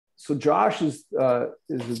So Josh is a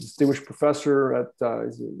distinguished professor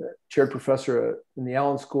he's a chaired professor in the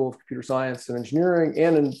Allen School of Computer Science and Engineering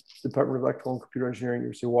and in the Department of Electrical and Computer Engineering,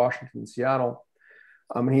 University of Washington in Seattle.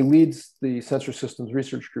 And he leads the Sensor Systems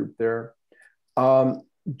Research Group there.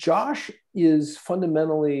 Josh is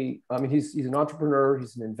fundamentally, he's an entrepreneur,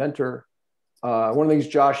 he's an inventor. One of the things,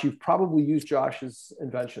 Josh, you've probably used Josh's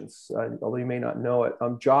inventions, although you may not know it.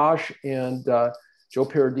 Josh and Joe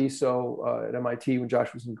Paradiso at MIT, when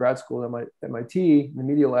Josh was in grad school at MIT, in the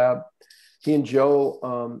media lab, he and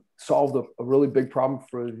Joe solved a really big problem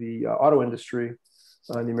for the auto industry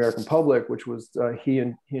and the American public, which was he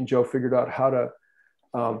and Joe figured out how to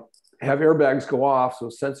have airbags go off, so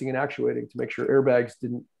sensing and actuating to make sure airbags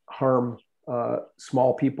didn't harm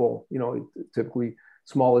small people, typically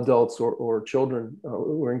small adults or children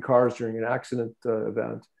who are in cars during an accident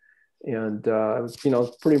event. And it was,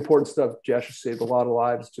 pretty important stuff. Josh has saved a lot of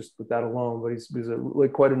lives just with that alone, but he's really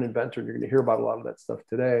quite an inventor, and you're going to hear about a lot of that stuff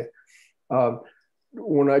today.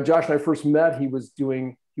 When Josh and I first met, he was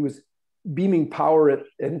beaming power at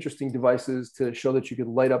interesting devices to show that you could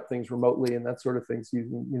light up things remotely and that sort of things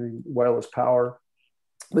using wireless power.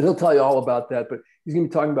 But he'll tell you all about that. But he's going to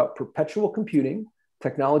be talking about perpetual computing,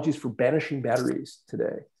 technologies for banishing batteries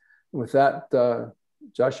today. And with that,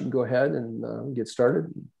 Josh, you can go ahead and get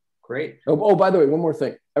started. Great. Oh, by the way, one more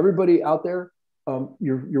thing. Everybody out there,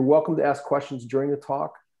 you're welcome to ask questions during the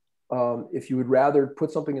talk. If you would rather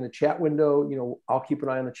put something in the chat window, I'll keep an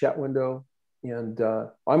eye on the chat window. And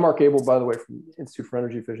I'm Mark Abel, by the way, from Institute for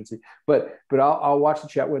Energy Efficiency. But I'll watch the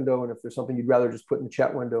chat window, and if there's something you'd rather just put in the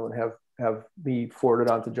chat window and have me forward it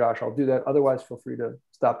on to Josh, I'll do that. Otherwise, feel free to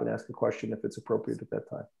stop and ask a question if it's appropriate at that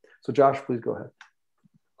time. So Josh, please go ahead.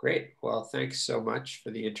 Great. Well, thanks so much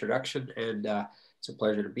for the introduction, and it's a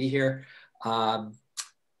pleasure to be here.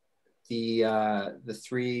 The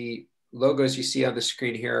three logos you see on the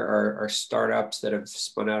screen here are startups that have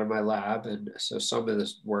spun out of my lab. And so some of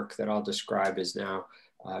this work that I'll describe is now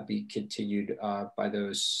being continued by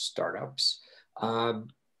those startups.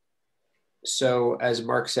 So as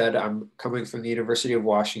Mark said, I'm coming from the University of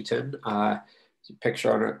Washington. There's a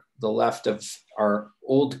picture on the left of our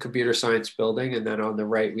old computer science building. And then on the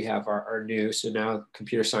right, we have our new. So now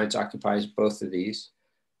computer science occupies both of these.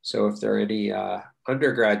 So if there are any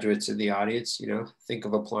undergraduates in the audience, think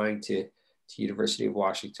of applying to University of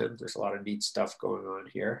Washington. There's a lot of neat stuff going on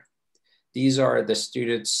here. These are the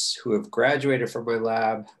students who have graduated from my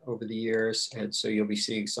lab over the years. And so you'll be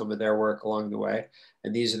seeing some of their work along the way.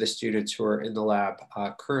 And these are the students who are in the lab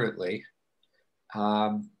currently.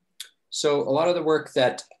 So a lot of the work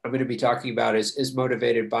that I'm going to be talking about is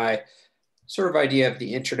motivated by sort of idea of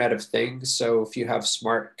the Internet of Things. So if you have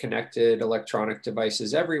smart connected electronic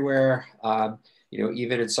devices everywhere,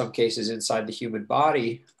 even in some cases inside the human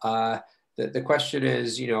body, the question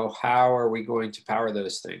is, how are we going to power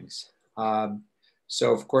those things?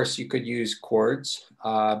 So of course you could use cords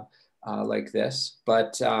like this,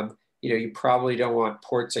 but you probably don't want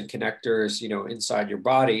ports and connectors, inside your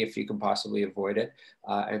body if you can possibly avoid it.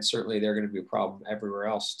 And certainly they're going to be a problem everywhere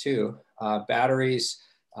else too. Batteries,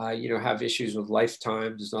 have issues with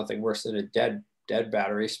lifetime. There's nothing worse than a dead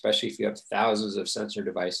battery, especially if you have thousands of sensor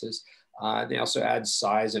devices. They also add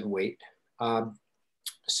size and weight.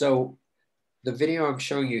 So the video I'm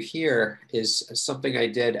showing you here is something I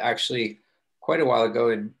did actually quite a while ago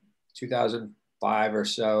in 2005 or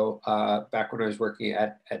so, back when I was working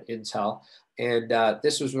at Intel. And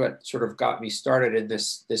this was what sort of got me started in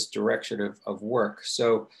this direction of work.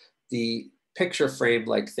 So the picture frame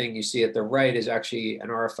like thing you see at the right is actually an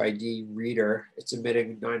RFID reader. It's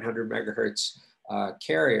emitting 900 megahertz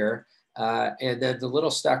carrier. And then the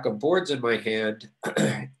little stack of boards in my hand,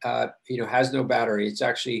 has no battery. It's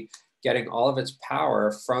actually getting all of its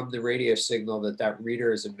power from the radio signal that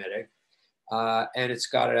reader is emitting. And it's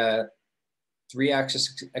got a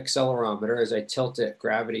 3-axis accelerometer. As I tilt it,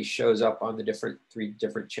 gravity shows up on the three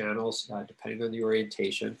different channels, depending on the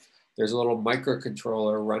orientation. There's a little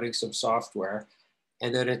microcontroller running some software,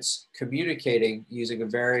 and then it's communicating using a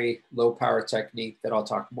very low power technique that I'll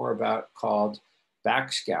talk more about called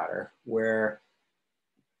backscatter, where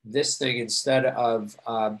this thing, instead of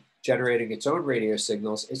generating its own radio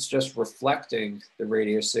signals, it's just reflecting the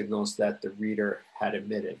radio signals that the reader had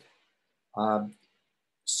emitted.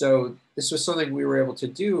 So this was something we were able to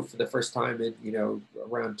do for the first time in,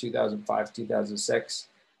 around 2005, 2006.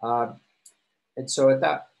 And so at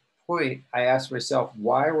that point, I asked myself,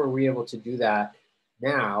 why were we able to do that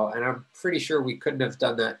now? And I'm pretty sure we couldn't have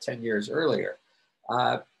done that 10 years earlier.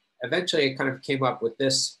 Eventually, I kind of came up with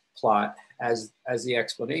this plot as the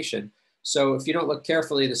explanation. So if you don't look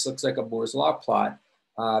carefully, this looks like a Moore's Law plot.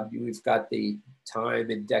 We've got the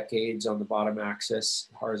time in decades on the bottom axis,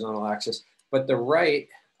 horizontal axis, but the right,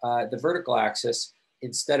 the vertical axis,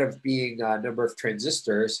 instead of being a number of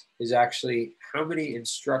transistors, is actually how many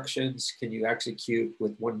instructions can you execute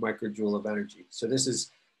with 1 microjoule of energy. So this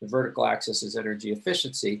is the vertical axis is energy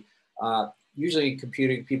efficiency. Usually in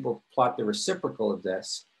computing, people plot the reciprocal of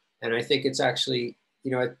this. And I think it's actually,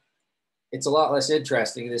 you know, it's a lot less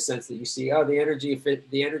interesting in the sense that you see, oh, the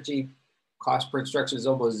energy cost per instruction is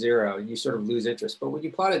almost 0, and you sort of lose interest. But when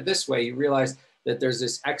you plot it this way, you realize that there's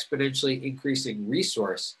this exponentially increasing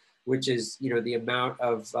resource, which is, you know, the amount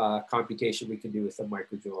of computation we can do with a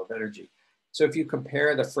microjoule of energy. So if you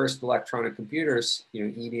compare the first electronic computers, you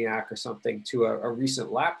know, ENIAC or something, to a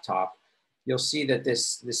recent laptop, you'll see that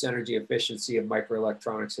this energy efficiency of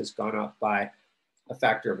microelectronics has gone up by a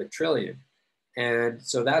factor of 1 trillion. And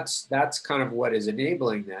so that's kind of what is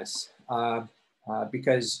enabling this,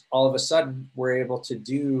 because all of a sudden we're able to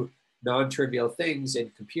do non-trivial things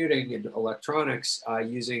in computing and electronics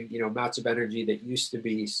using, you know, amounts of energy that used to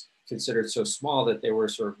be considered so small that they were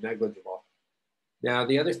sort of negligible. Now,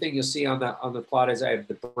 the other thing you'll see on the plot is I have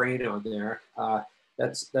the brain on there.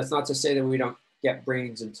 That's not to say that we don't get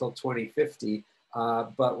brains until 2050,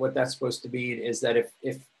 but what that's supposed to mean is that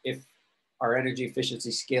if our energy efficiency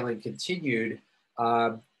scaling continued,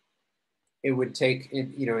 it would take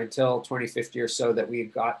until 2050 or so that we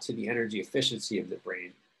got to the energy efficiency of the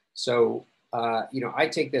brain. So I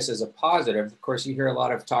take this as a positive. Of course, you hear a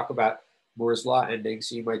lot of talk about Moore's law ending,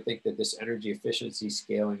 so you might think that this energy efficiency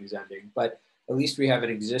scaling is ending, but at least we have an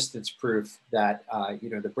existence proof that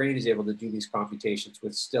the brain is able to do these computations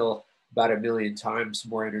with still about 1 million times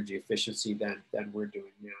more energy efficiency than we're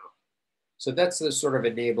doing now. So that's the sort of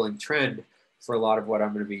enabling trend for a lot of what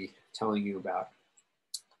I'm going to be telling you about.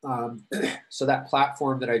 So that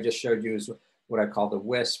platform that I just showed you is what I call the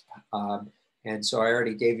WISP. And so I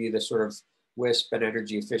already gave you the sort of WISP and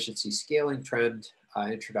energy efficiency scaling trend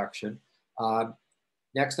introduction.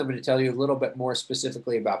 Next, I'm going to tell you a little bit more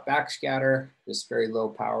specifically about backscatter, this very low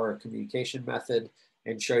power communication method,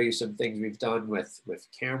 and show you some things we've done with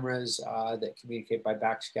cameras that communicate by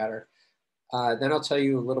backscatter. Then I'll tell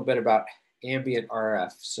you a little bit about ambient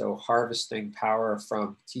RF, so harvesting power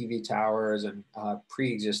from TV towers and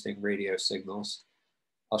pre-existing radio signals.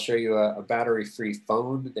 I'll show you a battery-free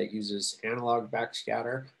phone that uses analog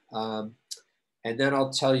backscatter. And then I'll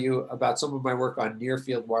tell you about some of my work on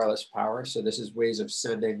near-field wireless power. So this is ways of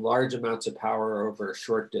sending large amounts of power over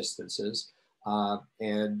short distances.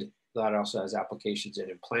 And that also has applications in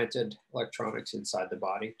implanted electronics inside the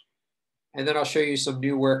body. And then I'll show you some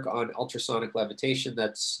new work on ultrasonic levitation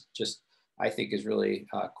that's just, I think, is really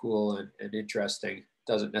cool and interesting.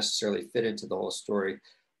 Doesn't necessarily fit into the whole story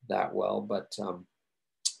that well, but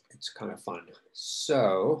it's kind of fun.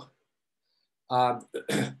 So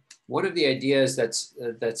one of the ideas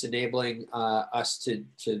that's enabling us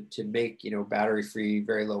to make battery-free,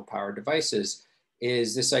 very low-power devices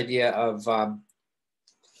is this idea of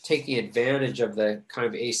taking advantage of the kind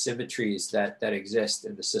of asymmetries that exist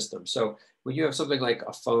in the system. So when you have something like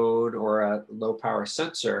a phone or a low-power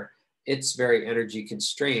sensor, it's very energy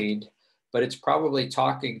constrained, but it's probably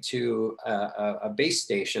talking to a base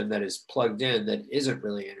station that is plugged in that isn't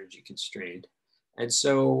really energy constrained. And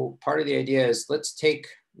so part of the idea is let's take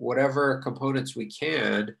whatever components we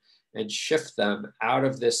can and shift them out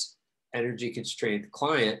of this energy constrained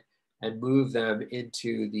client and move them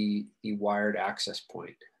into the wired access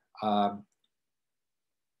point.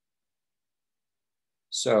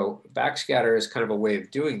 So backscatter is kind of a way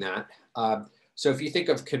of doing that. So if you think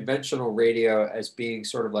of conventional radio as being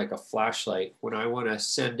sort of like a flashlight, when I want to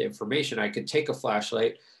send information, I could take a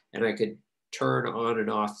flashlight and I could turn on and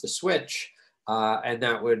off the switch, and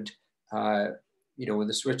that would, when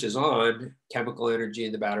the switch is on, chemical energy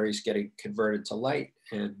in the battery is getting converted to light,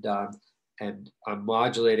 and I'm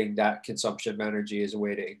modulating that consumption of energy as a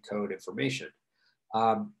way to encode information.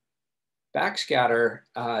 Backscatter,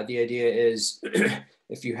 the idea is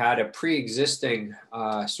if you had a pre-existing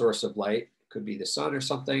source of light, could be the sun or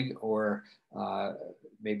something, or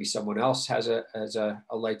maybe someone else has a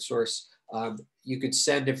light source, you could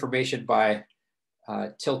send information by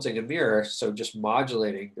tilting a mirror, so just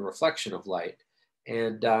modulating the reflection of light.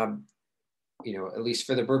 And at least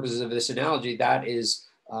for the purposes of this analogy, that is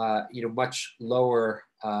much lower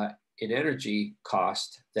in energy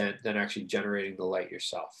cost than actually generating the light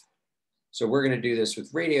yourself. So we're going to do this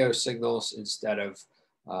with radio signals instead of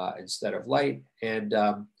light, and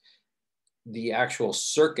the actual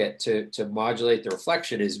circuit to modulate the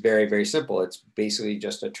reflection is very, very simple. It's basically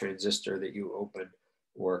just a transistor that you open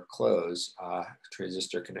or close,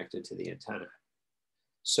 transistor connected to the antenna.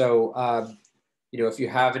 So if you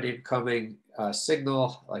have an incoming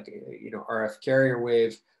signal, like RF carrier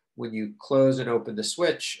wave, when you close and open the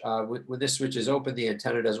switch, when this switch is open, the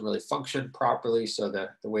antenna doesn't really function properly, so the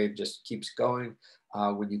wave just keeps going.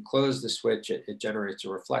 When you close the switch, it generates a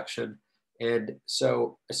reflection. And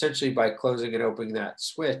so essentially by closing and opening that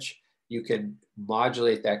switch, you can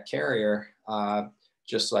modulate that carrier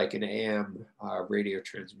just like an AM radio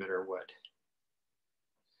transmitter would.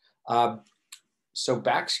 So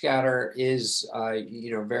backscatter is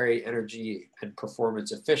very energy and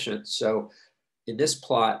performance efficient. So in this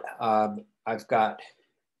plot, I've got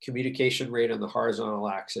communication rate on the horizontal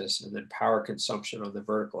axis and then power consumption on the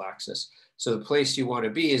vertical axis. So the place you want to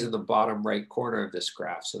be is in the bottom right corner of this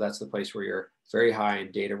graph. So that's the place where you're very high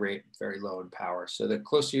in data rate, very low in power. So the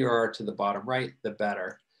closer you are to the bottom right, the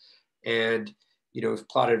better. And we've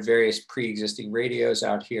plotted various pre-existing radios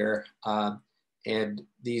out here. And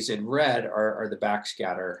these in red are the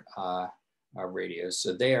backscatter radios.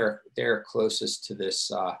 So they're closest to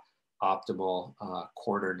this optimal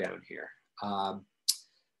corner down here.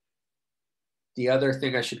 The other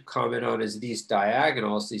thing I should comment on is these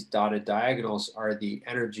diagonals, these dotted diagonals are the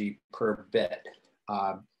energy per bit.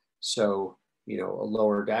 So, a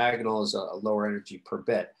lower diagonal is a lower energy per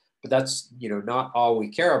bit, but that's, not all we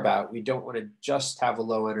care about. We don't want to just have a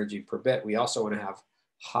low energy per bit. We also want to have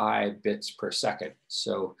high bits per second.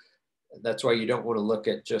 So that's why you don't want to look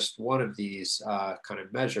at just one of these kind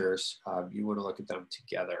of measures. You want to look at them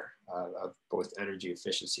together of both energy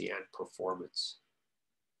efficiency and performance.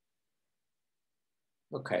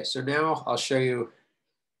 Okay, so now I'll show you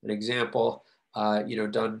an example,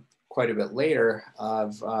 done quite a bit later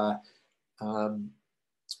of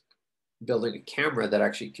building a camera that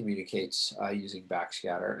actually communicates using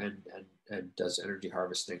backscatter and does energy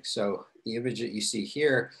harvesting. So the image that you see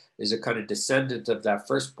here is a kind of descendant of that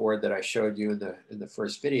first board that I showed you in the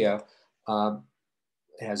first video. It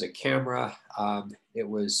has a camera. It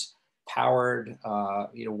was powered,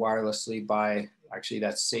 wirelessly by actually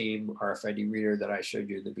that same RFID reader that I showed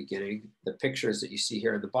you in the beginning. The pictures that you see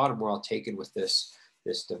here in the bottom were all taken with this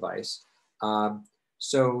device.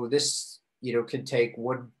 So this, can take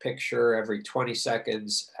one picture every 20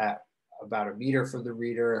 seconds at about a meter from the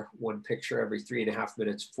reader, one picture every 3.5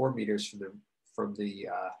 minutes, 4 meters from the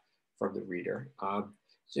reader.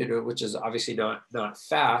 So, which is obviously not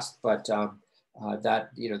fast, but that,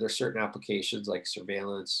 there's certain applications like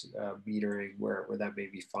surveillance, metering where that may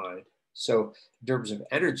be fine. So in terms of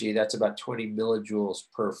energy, that's about 20 millijoules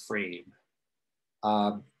per frame.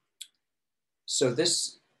 So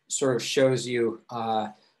this sort of shows you,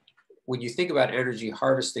 when you think about energy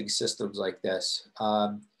harvesting systems like this,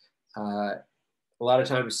 a lot of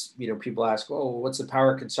times, people ask, oh, what's the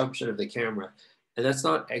power consumption of the camera? And that's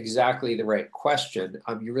not exactly the right question.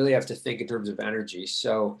 You really have to think in terms of energy.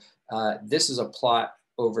 So this is a plot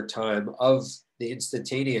over time of the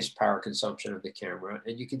instantaneous power consumption of the camera.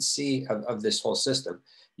 And you can see of this whole system,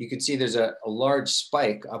 you can see there's a large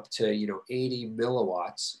spike up to 80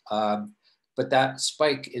 milliwatts. But that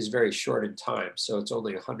spike is very short in time. So it's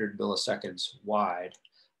only 100 milliseconds wide.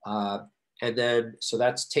 And then, so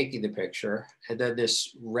that's taking the picture. And then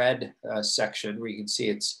this red section where you can see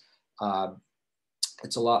it's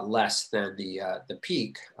a lot less than the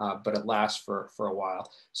peak, but it lasts for a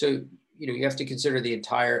while. So, you have to consider the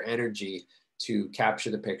entire energy to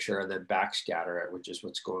capture the picture and then backscatter it, which is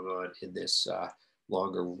what's going on in this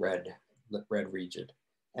longer red region.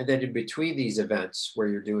 And then in between these events where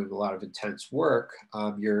you're doing a lot of intense work,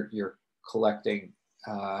 you're collecting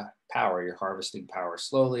power, you're harvesting power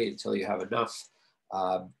slowly until you have enough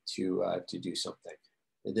to do something.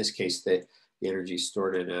 In this case, the energy is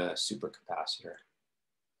stored in a supercapacitor.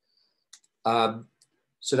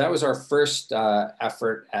 So that was our first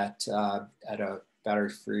effort at a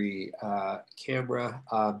battery-free camera.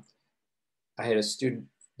 I had a student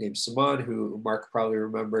named Saman, who Mark probably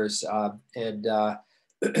remembers,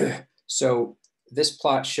 so this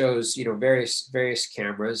plot shows, various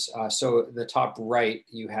cameras. So in the top right,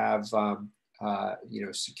 you have,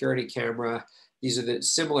 security camera. These are the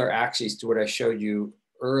similar axes to what I showed you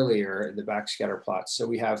earlier in the backscatter plot. So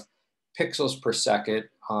we have pixels per second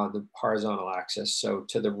on the horizontal axis. So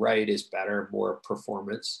to the right is better, more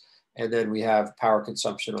performance. And then we have power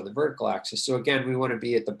consumption on the vertical axis. So again, we want to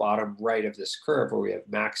be at the bottom right of this curve where we have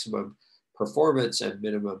maximum performance and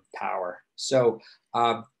minimum power. So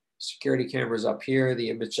security cameras up here, the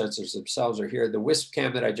image sensors themselves are here. The WISP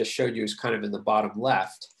cam that I just showed you is kind of in the bottom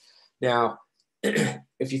left. Now,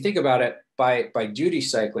 if you think about it, by duty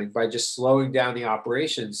cycling, by just slowing down the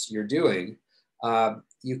operations you're doing,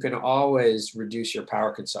 you can always reduce your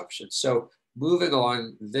power consumption. So moving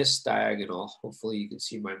along this diagonal, hopefully you can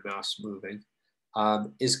see my mouse moving.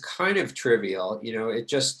 is kind of trivial. You know, it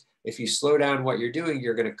just, if you slow down what you're doing,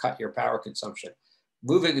 you're going to cut your power consumption.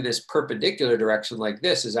 Moving in this perpendicular direction like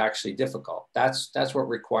this is actually difficult. That's what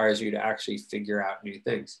requires you to actually figure out new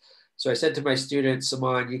things. So I said to my student,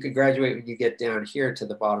 Simon, you can graduate when you get down here to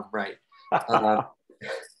the bottom right.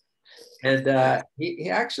 And he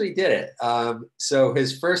actually did it. So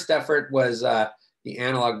his first effort was the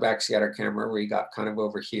analog backscatter camera, where he got kind of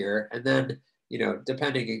over here. And then, you know,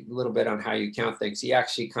 depending a little bit on how you count things, he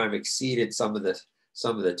actually kind of exceeded some of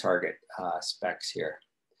the target specs here.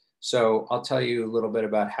 So I'll tell you a little bit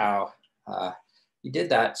about how he did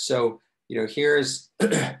that. So, you know, here's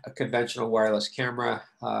a conventional wireless camera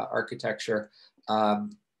architecture.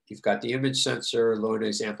 You've got the image sensor, low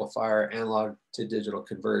noise amplifier, analog to digital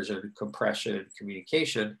conversion, compression,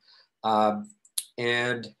 communication.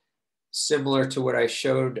 And similar to what I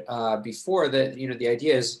showed before, that, you know, the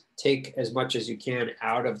idea is take as much as you can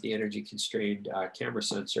out of the energy constrained camera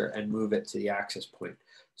sensor and move it to the access point.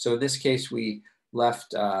 So in this case, we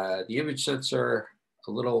left the image sensor,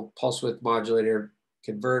 a little pulse width modulator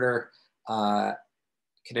converter,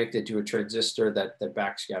 connected to a transistor that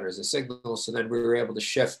backscatters a signal. So then we were able to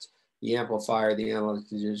shift the amplifier, the analog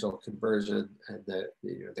to digital conversion, and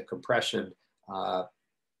the compression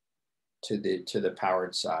to the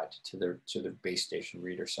powered side, to the base station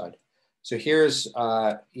reader side. So here's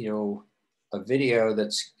you know, a video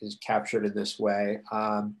is captured in this way.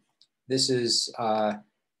 This is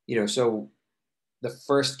you know, so the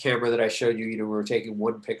first camera that I showed you, you know, we were taking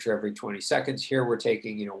one picture every 20 seconds. Here we're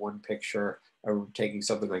taking, you know, one picture, or we're taking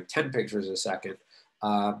something like 10 pictures a second.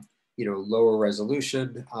 You know, lower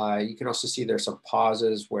resolution. You can also see there's some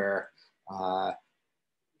pauses where,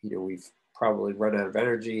 you know, we've probably run out of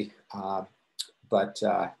energy, but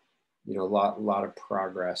you know, a lot of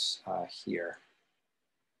progress here.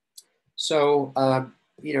 So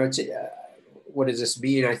you know, it's what does this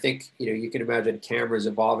mean? I think, you know, you can imagine cameras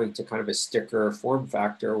evolving to kind of a sticker form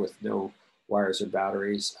factor with no wires or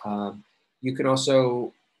batteries. You can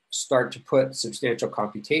also start to put substantial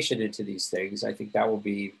computation into these things. I think that will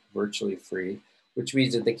be virtually free, which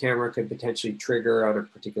means that the camera could potentially trigger on a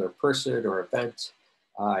particular person or event.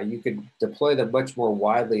 You could deploy them much more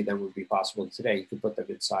widely than would be possible today. You could put them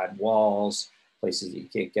inside walls, places that you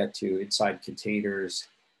can't get to, inside containers,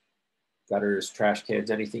 gutters, trash cans,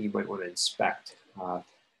 anything you might want to inspect,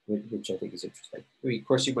 which I think is interesting. I mean, of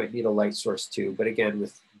course, you might need a light source too, but again,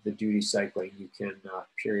 with the duty cycling, you can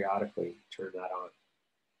periodically turn that on.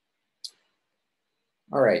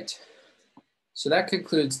 All right, so that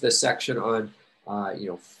concludes the section on you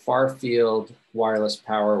know, far field wireless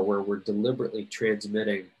power, where we're deliberately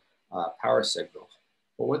transmitting power signal.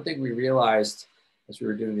 But one thing we realized as we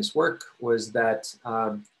were doing this work was that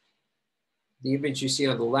the image you see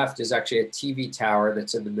on the left is actually a TV tower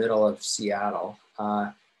that's in the middle of Seattle,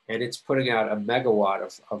 and it's putting out a megawatt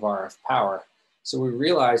of RF power. So we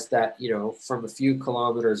realized that, you know, from a few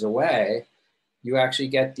kilometers away, you actually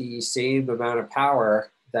get the same amount of power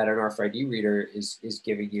that an RFID reader is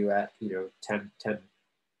giving you at, you know, 10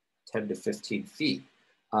 to 15 feet.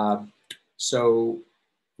 So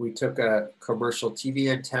we took a commercial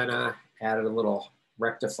TV antenna, added a little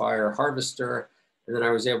rectifier harvester, and then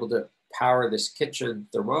I was able to power this kitchen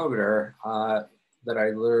thermometer that I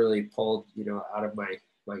literally pulled, you know, out of my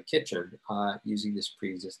kitchen using this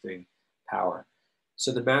pre-existing power.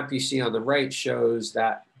 So the map you see on the right shows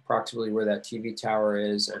that approximately where that TV tower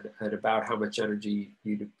is, and about how much energy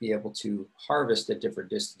you'd be able to harvest at different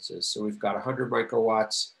distances. So we've got 100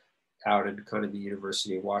 microwatts out in kind of the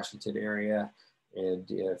University of Washington area. And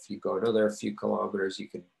if you go another few kilometers, you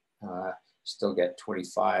can still get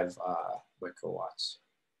 25 microwatts.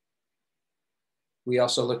 We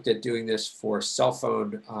also looked at doing this for cell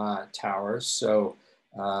phone towers. So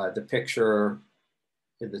the picture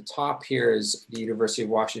in the top here is the University of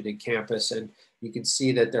Washington campus, and you can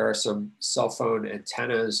see that there are some cell phone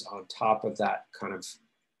antennas on top of that kind of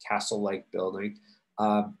castle-like building.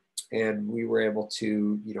 And we were able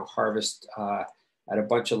to, you know, harvest at a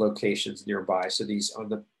bunch of locations nearby. So these, on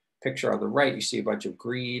the picture on the right, you see a bunch of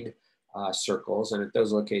green circles, and at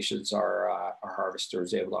those locations our harvester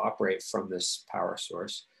was able to operate from this power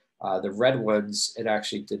source. The red ones, it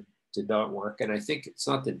actually did not work, and I think it's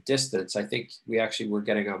not the distance. I think we actually were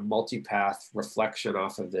getting a multipath reflection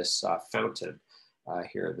off of this fountain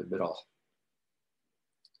here in the middle.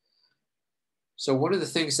 So one of the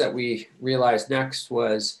things that we realized next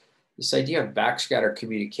was this idea of backscatter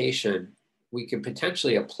communication we can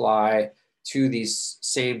potentially apply to these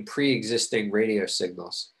same pre-existing radio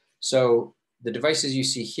signals. So the devices you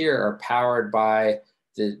see here are powered by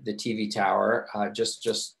the TV tower,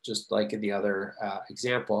 just like in the other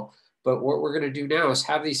example. But what we're going to do now is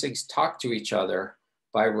have these things talk to each other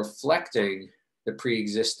by reflecting the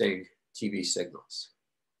pre-existing TV signals.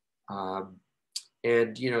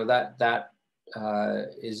 And you know, that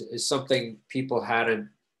is something people hadn't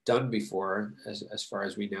done before, as far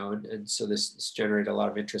as we know. And so this generated a lot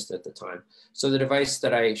of interest at the time. So the device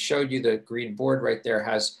that I showed you, the green board right there,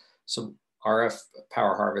 has some RF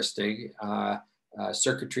power harvesting,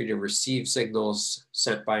 circuitry to receive signals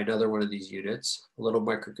sent by another one of these units, a little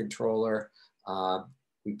microcontroller.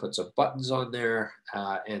 We put some buttons on there,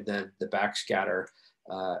 and then the backscatter.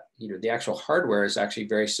 You know, the actual hardware is actually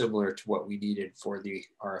very similar to what we needed for the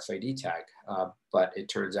RFID tag. But it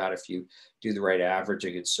turns out if you do the right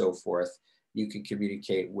averaging and so forth, you can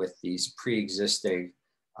communicate with these pre-existing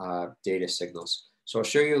data signals. So I'll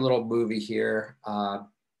show you a little movie here.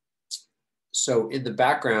 So in the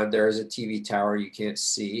background, there is a TV tower you can't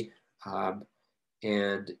see.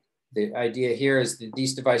 And the idea here is that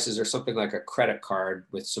these devices are something like a credit card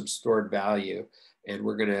with some stored value. And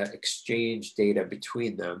we're going to exchange data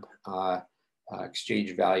between them,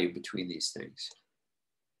 exchange value between these things.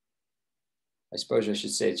 I suppose I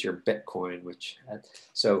should say it's your Bitcoin, which,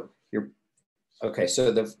 so okay,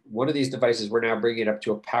 so one of these devices, we're now bringing it up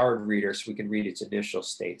to a powered reader so we can read its initial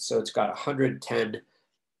state. So it's got 110,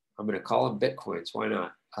 I'm going to call them Bitcoins, why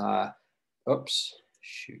not? Oops,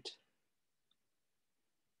 shoot.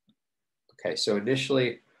 Okay, so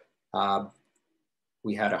initially,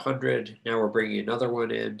 we had 100, now we're bringing another one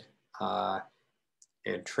in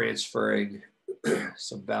and transferring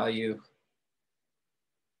some value.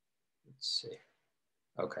 Let's see,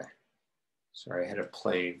 okay. Sorry, I had a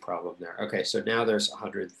playing problem there. Okay, so now there's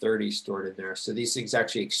 130 stored in there. So these things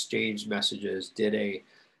actually exchanged messages, did a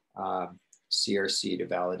CRC to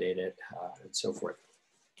validate it, and so forth.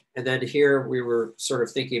 And then here we were sort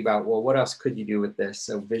of thinking about, well, what else could you do with this?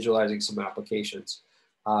 So visualizing some applications.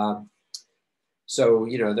 So,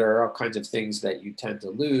 you know, there are all kinds of things that you tend to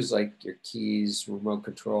lose, like your keys, remote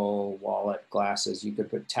control, wallet, glasses. You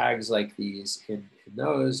could put tags like these in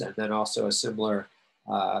those, and then also a similar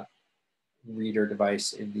reader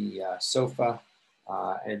device in the sofa.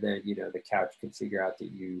 And then, you know, the couch can figure out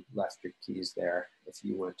that you left your keys there if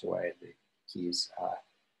you went away and the keys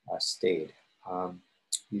stayed,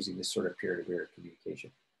 using this sort of peer-to-peer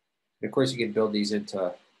communication. And of course, you can build these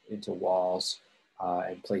into walls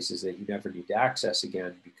and places that you never need to access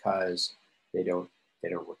again because they don't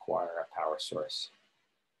require a power source.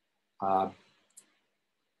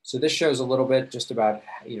 So this shows a little bit just about,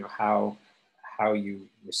 you know, how you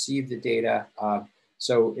receive the data.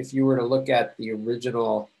 So if you were to look at the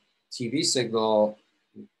original TV signal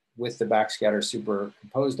with the backscatter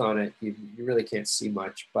superimposed on it, you really can't see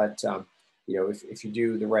much. But you know, if you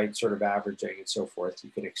do the right sort of averaging and so forth,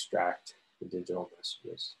 you can extract the digital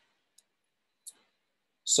messages.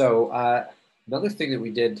 So another thing that we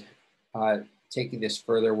did, taking this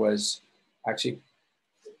further, was actually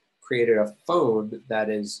created a phone that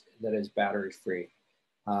is battery free.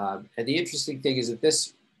 And the interesting thing is that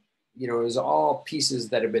this, you know, is all pieces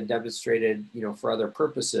that have been demonstrated, you know, for other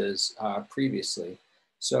purposes previously.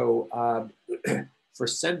 So for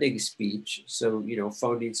sending speech, so, you know,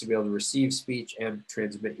 phone needs to be able to receive speech and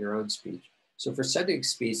transmit your own speech. So for sending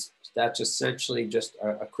speech, that's essentially just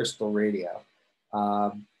a crystal radio.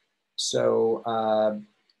 Well,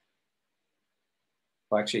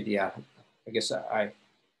 actually, yeah, I guess I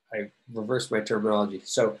reversed my terminology.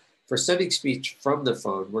 So for sending speech from the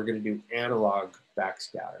phone, we're going to do analog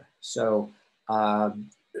backscatter. So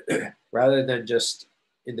rather than just,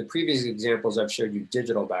 in the previous examples, I've showed you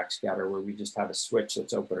digital backscatter where we just have a switch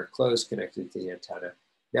that's open or closed connected to the antenna.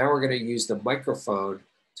 Now we're going to use the microphone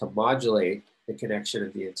to modulate the connection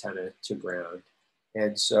of the antenna to ground.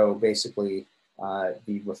 And so basically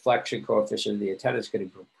the reflection coefficient of the antenna is going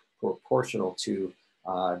to be proportional to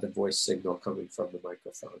the voice signal coming from the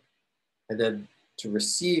microphone. And then to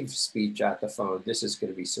receive speech at the phone, this is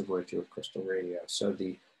going to be similar to a crystal radio. So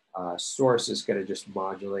the source is going to just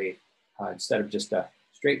modulate, instead of just a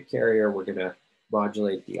straight carrier, we're going to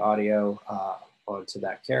modulate the audio onto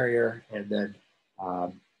that carrier, and then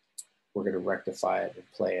we're going to rectify it and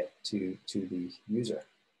play it to the user.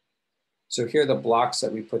 So here are the blocks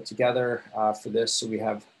that we put together for this. So we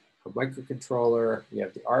have a microcontroller, we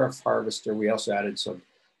have the RF harvester, we also added some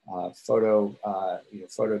photodiode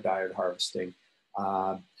harvesting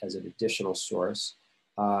as an additional source.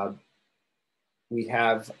 We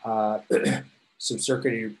have some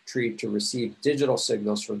circuitry to receive digital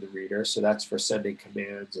signals from the reader, so that's for sending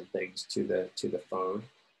commands and things to the phone.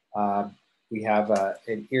 We have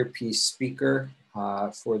an earpiece speaker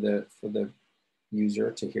for the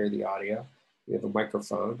user to hear the audio. We have a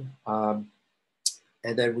microphone.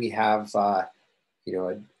 And then we have,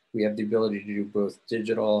 we have the ability to do both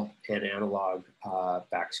digital and analog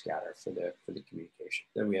backscatter for the communication.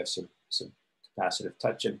 Then we have some capacitive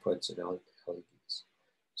touch inputs and LEDs.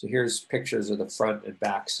 So here's pictures of the front and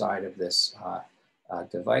back side of this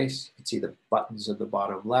device. You can see the buttons on the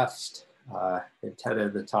bottom left, antenna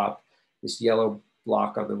in the top. This yellow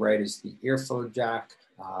block on the right is the earphone jack.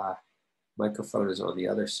 Microphone is on the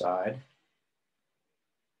other side.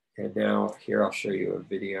 And now here I'll show you a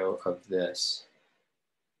video of this.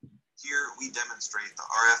 Here we demonstrate the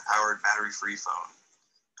RF-powered battery-free phone.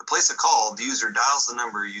 To place a call, the user dials the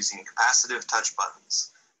number using capacitive touch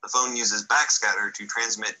buttons. The phone uses backscatter to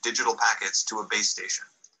transmit digital packets to a base station.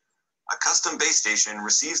 A custom base station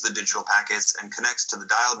receives the digital packets and connects to the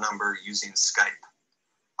dialed number using Skype.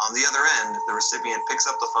 On the other end, the recipient picks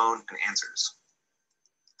up the phone and answers.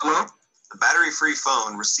 Hello? The battery-free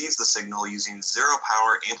phone receives the signal using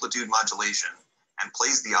zero-power amplitude modulation and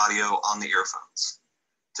plays the audio on the earphones.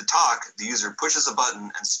 To talk, the user pushes a button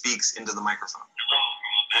and speaks into the microphone.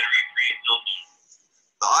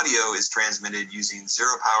 The audio is transmitted using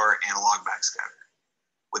zero-power analog backscatter.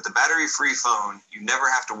 With the battery-free phone, you never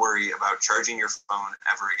have to worry about charging your phone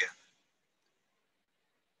ever again.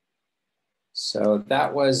 So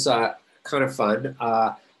that was kind of fun.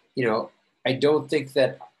 I don't think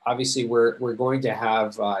that obviously we're going to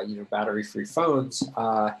have battery-free phones,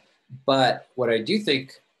 but what I do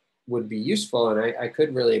think would be useful, and I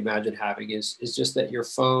could really imagine having is just that your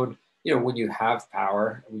phone, when you have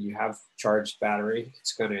power, when you have charged battery,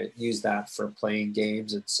 it's going to use that for playing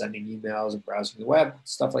games and sending emails and browsing the web,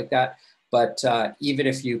 stuff like that. But even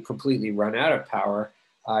if you completely run out of power,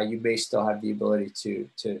 you may still have the ability to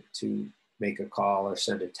make a call or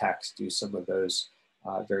send a text, do some of those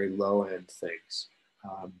very low-end things.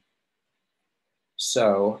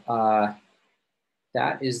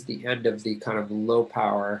 That is the end of the kind of low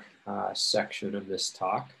power section of this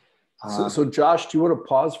talk. So Josh, do you want to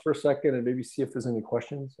pause for a second and maybe see if there's any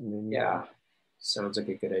questions? Yeah, sounds like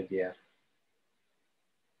a good idea.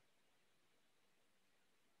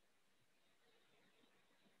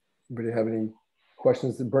 Anybody have any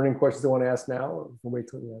questions, burning questions they want to ask now? Or we'll wait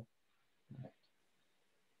till the end.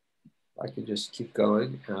 I could just keep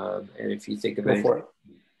going, and if you think of Go anything, for it.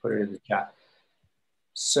 Put it in the chat.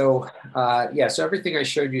 So so everything I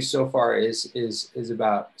showed you so far is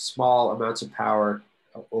about small amounts of power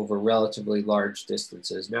over relatively large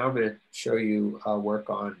distances. Now I'm going to show you work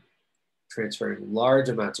on transferring large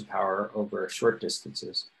amounts of power over short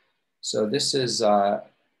distances. So this is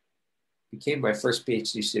became my first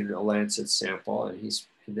PhD student, a Lancet sample, and he's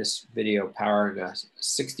in this video powering a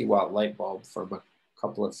 60-watt light bulb from a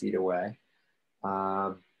couple of feet away.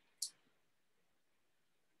 And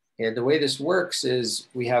the way this works is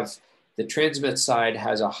we have the transmit side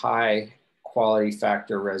has a high quality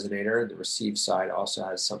factor resonator, and the receive side also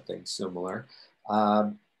has something similar.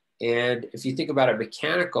 And if you think about a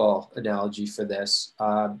mechanical analogy for this,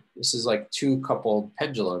 this is like two coupled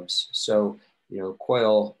pendulums. So,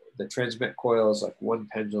 the transmit coil is like one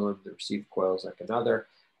pendulum, the receive coil is like another,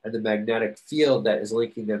 and the magnetic field that is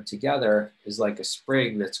linking them together is like a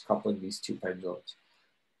spring that's coupling these two pendulums.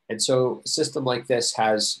 And so a system like this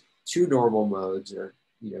has two normal modes, or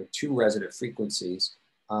two resonant frequencies,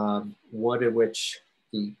 one in which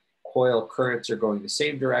the coil currents are going the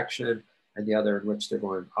same direction, and the other in which they're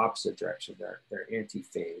going opposite direction. They're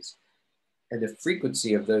anti-phase. And the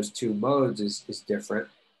frequency of those two modes is different.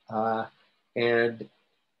 And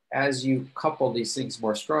as you couple these things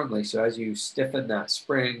more strongly, so as you stiffen that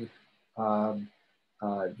spring, the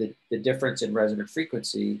difference in resonant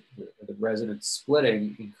frequency, the resonance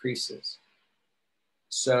splitting increases.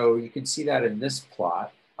 So you can see that in this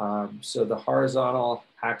plot. So the horizontal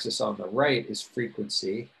axis on the right is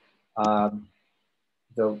frequency. The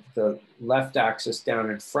left axis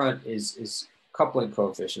down in front is coupling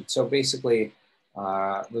coefficient. So basically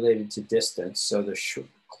related to distance. So the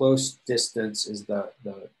close distance is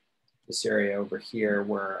this area over here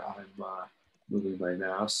where I'm moving my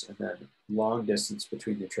mouse, and then long distance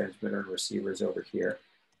between the transmitter and receiver is over here.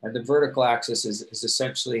 And the vertical axis is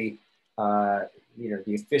essentially the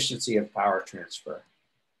efficiency of power transfer.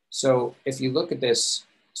 So if you look at this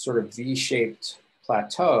sort of V-shaped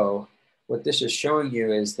plateau, what this is showing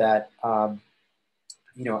you is that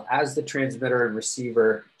as the transmitter and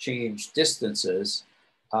receiver change distances,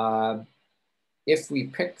 if we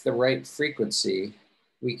pick the right frequency,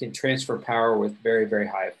 we can transfer power with very, very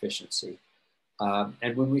high efficiency.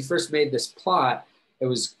 And when we first made this plot, it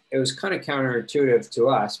was kind of counterintuitive to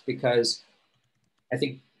us, because I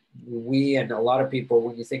think we and a lot of people,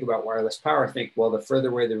 when you think about wireless power, think, well, the further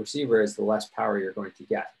away the receiver is, the less power you're going to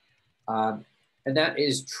get. And that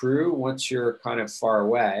is true once you're kind of far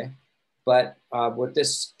away. But what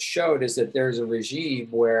this showed is that there's a regime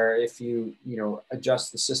where if you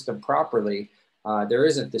adjust the system properly, there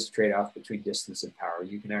isn't this trade-off between distance and power.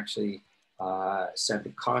 You can actually send a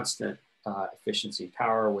constant efficiency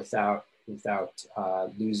power without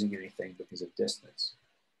losing anything because of distance.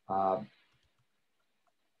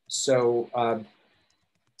 So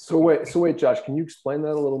wait, Josh, can you explain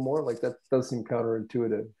that a little more? Like that does seem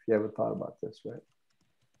counterintuitive if you haven't thought about this, right?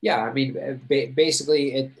 Yeah, I mean,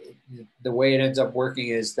 basically, the way it ends up working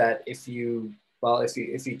is that if you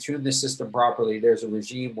tune the system properly, there's a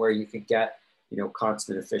regime where you can get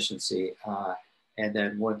constant efficiency, and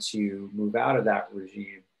then once you move out of that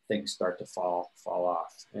regime, things start to fall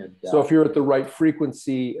off. And so if you're at the right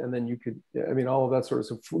frequency, and then you could, I mean, all of that sort of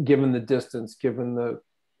stuff, given the distance, given the,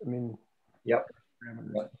 I mean, yep.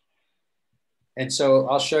 And so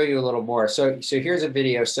I'll show you a little more. So here's a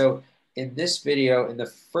video. So in this video, in the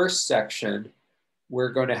first section, we're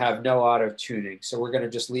going to have no auto tuning. So we're going to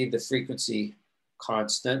just leave the frequency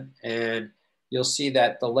constant, and you'll see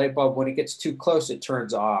that the light bulb, when it gets too close, it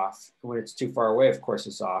turns off. When it's too far away, of course,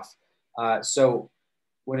 it's off. So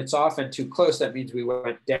when it's off and too close, that means we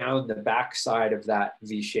went down the backside of that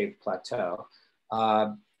V-shaped plateau.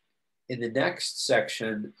 In the next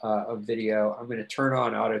section of video, I'm going to turn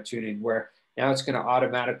on auto tuning, where now it's going to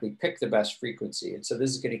automatically pick the best frequency. And so this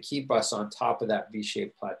is going to keep us on top of that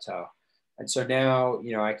V-shaped plateau. And so now,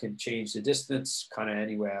 I can change the distance kind of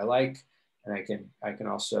any way I like. And I can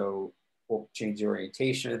also change the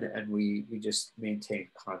orientation, and we just maintain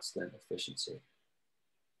constant efficiency.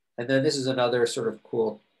 And then this is another sort of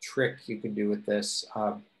cool trick you can do with this.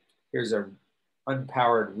 Here's a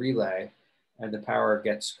unpowered relay, and the power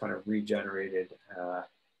gets kind of regenerated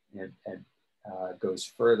and goes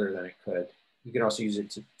further than it could. You can also use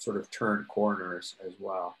it to sort of turn corners as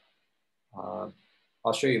well.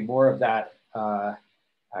 I'll show you more of that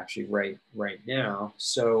actually right now.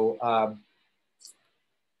 So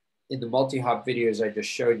in the multi-hop videos I just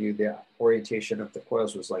showed you, the orientation of the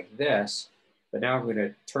coils was like this, but now I'm going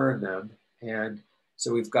to turn them. And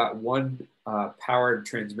so we've got one powered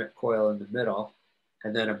transmit coil in the middle,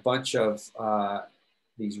 and then a bunch of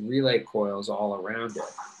these relay coils all around it.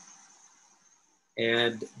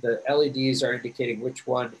 And the LEDs are indicating which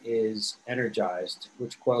one is energized,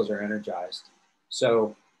 which coils are energized.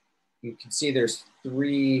 So you can see there's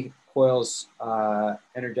 3 coils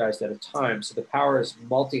energized at a time. So the power is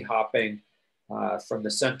multi-hopping from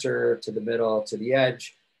the center to the middle to the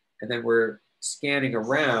edge. And then we're scanning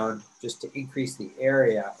around just to increase the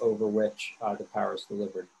area over which the power is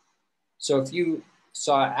delivered. So if you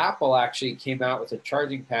saw, Apple actually came out with a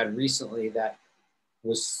charging pad recently that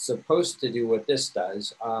was supposed to do what this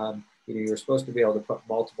does. You're supposed to be able to put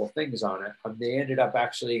multiple things on it. They ended up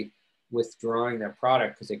actually withdrawing that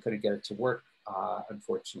product because they couldn't get it to work,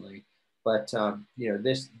 unfortunately. But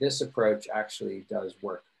this approach actually does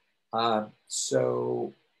work.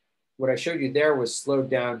 So what I showed you there was slowed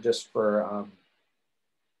down just for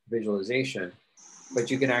visualization, but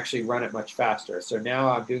you can actually run it much faster. So now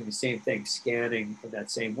I'm doing the same thing, scanning in that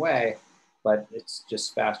same way, but it's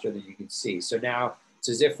just faster than you can see. So now it's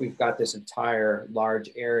as if we've got this entire large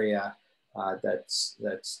area that's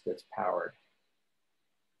powered.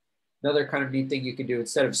 Another kind of neat thing you can do,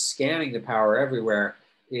 instead of scanning the power everywhere,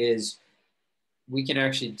 is we can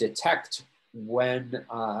actually detect when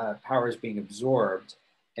power is being absorbed.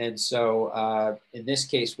 And so in this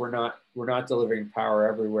case, we're not delivering power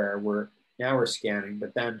everywhere. Now we're scanning,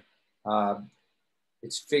 but then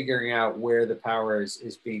it's figuring out where the power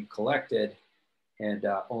is being collected, and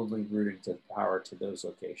only routing the power to those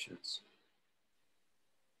locations.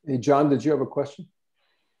 Hey, John, did you have a question?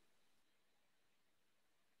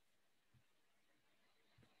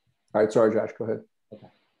 All right, sorry, Josh, go ahead. Okay.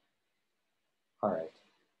 All right.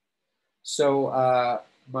 So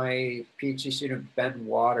my PhD student, Ben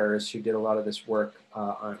Waters, who did a lot of this work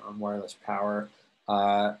on wireless power,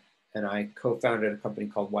 and I co-founded a company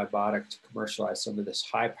called Wybotic to commercialize some of this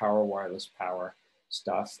high power wireless power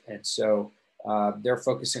stuff. And so they're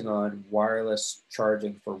focusing on wireless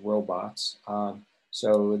charging for robots.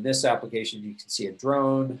 So in this application, you can see a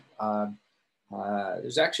drone.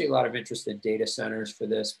 There's actually a lot of interest in data centers for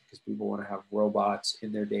this, because people want to have robots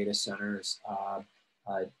in their data centers,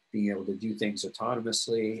 being able to do things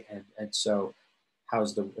autonomously. And so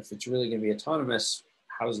if it's really going to be autonomous,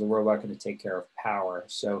 how's the robot going to take care of power?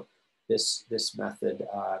 So this method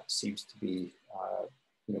seems to be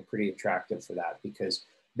pretty attractive for that, because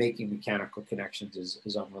making mechanical connections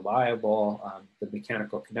is unreliable. The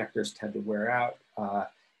mechanical connectors tend to wear out.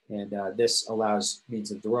 And this means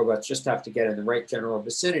that the robots just have to get in the right general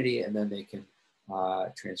vicinity, and then they can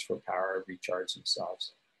transfer power, recharge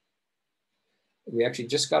themselves. We actually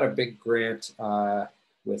just got a big grant from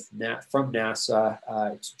NASA.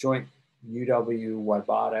 It's joint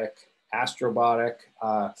UW-Wybotic, Astrobotic,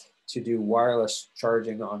 to do wireless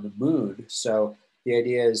charging on the moon. So the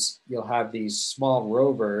idea is you'll have these small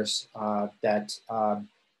rovers that can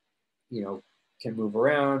move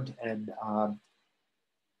around and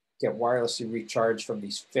get wirelessly recharged from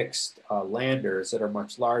these fixed landers that are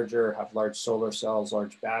much larger, have large solar cells,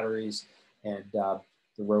 large batteries, and the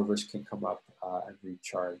rovers can come up and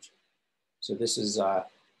recharge. So this is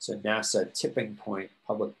it's a NASA tipping point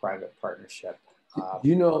public-private partnership. Do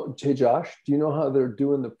you know, hey Josh, do you know how they're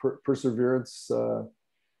doing the Perseverance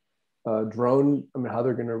drone? I mean, how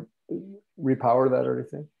they're going to repower that or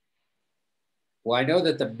anything? Well, I know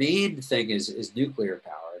that the main thing is nuclear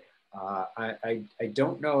powered. I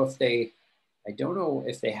don't know if they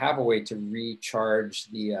have a way to recharge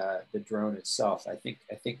the drone itself. I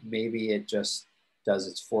think maybe it just does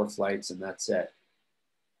its 4 flights and that's it.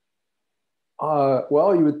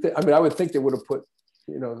 Well, you would. I mean, I would think they would have put,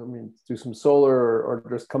 do some solar or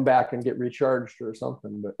just come back and get recharged or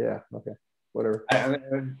something. But yeah, okay, whatever.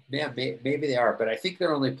 Yeah, maybe they are, but I think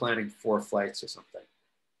they're only planning 4 flights or something.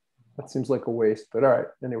 That seems like a waste. But all right.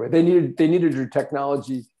 Anyway, they needed your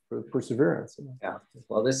technology for Perseverance. Yeah.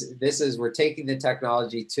 Well, this is we're taking the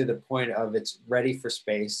technology to the point of it's ready for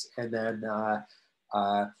space, and then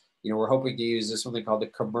we're hoping to use this something called the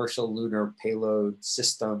Commercial Lunar Payload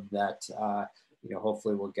System that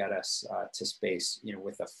hopefully will get us to space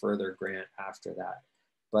with a further grant after that.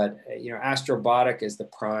 But Astrobotic is the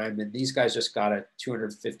prime, and these guys just got a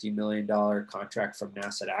 $250 million contract from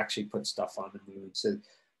NASA to actually put stuff on the moon. So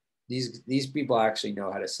these people actually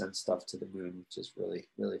know how to send stuff to the moon, which is really,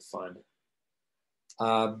 really fun.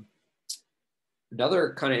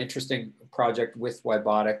 Another kind of interesting project with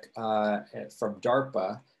Wybotic from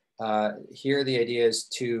DARPA. Here the idea is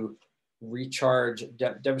to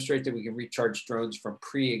demonstrate that we can recharge drones from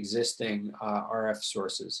pre-existing RF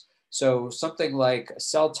sources. So something like a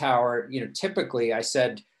cell tower, typically I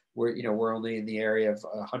said we're only in the area of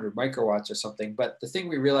 100 microwatts or something, but the thing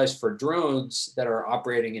we realized for drones that are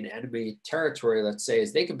operating in enemy territory, let's say,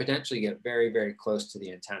 is they can potentially get very, very close to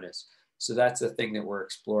the antennas. So that's the thing that we're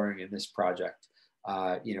exploring in this project.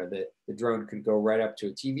 The drone could go right up to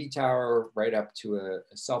a TV tower, right up to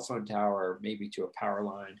a cell phone tower, maybe to a power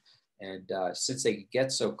line. And since they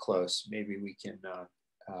get so close, maybe we can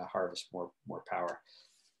harvest more power.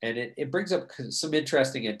 And it brings up some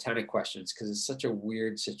interesting antenna questions because it's such a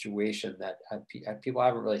weird situation that people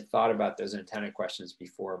haven't really thought about those antenna questions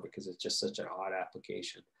before because it's just such an odd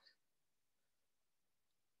application.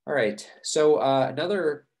 All right, so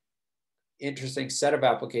another interesting set of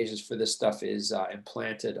applications for this stuff is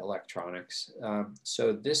implanted electronics.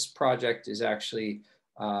 So this project is actually,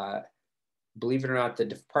 believe it or not, the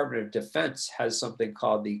Department of Defense has something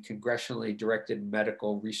called the Congressionally Directed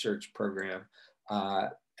Medical Research Program.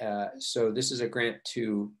 So this is a grant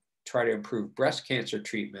to try to improve breast cancer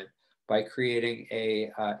treatment by creating a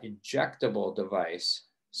injectable device.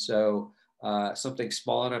 So something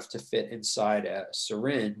small enough to fit inside a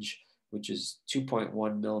syringe, which is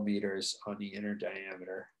 2.1 millimeters on the inner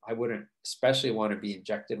diameter. I wouldn't especially want to be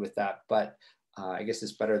injected with that, but I guess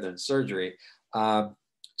it's better than surgery.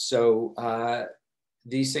 So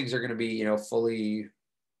these things are going to be, fully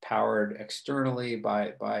powered externally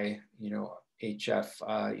by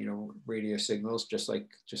HF, radio signals, just like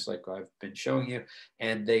I've been showing you,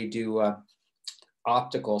 and they do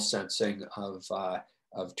optical sensing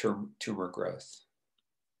of tumor growth.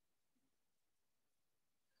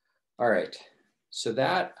 All right, so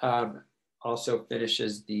that also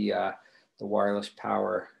finishes the wireless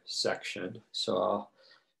power section. So I'll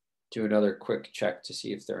do another quick check to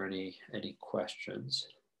see if there are any questions.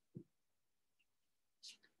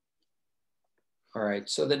 All right,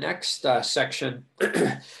 so the next section,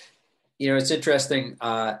 it's interesting.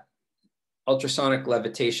 Ultrasonic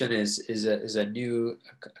levitation is a new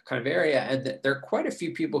kind of area, and there are quite a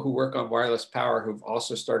few people who work on wireless power who've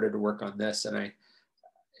also started to work on this, and I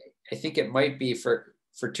think it might be for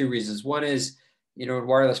 2 reasons. One is, in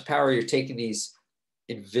wireless power, you're taking these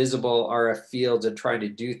invisible RF fields and trying to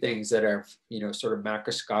do things that are, sort of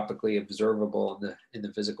macroscopically observable in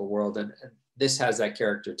the physical world, and this has that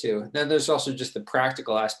character too. Then there's also just the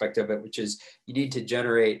practical aspect of it, which is you need to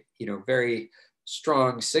generate, very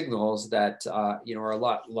strong signals that are a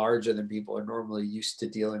lot larger than people are normally used to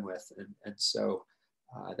dealing with, and so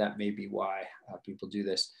that may be why people do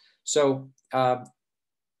this. So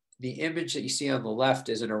the image that you see on the left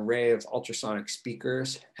is an array of ultrasonic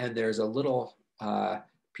speakers, and there's a little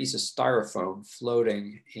piece of styrofoam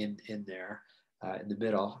floating in there. in the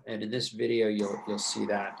middle. And in this video, you'll see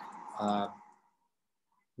that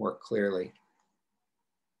more clearly.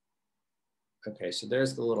 Okay, so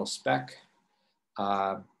there's the little speck.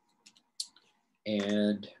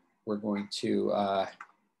 And we're going to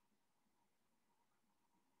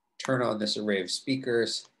turn on this array of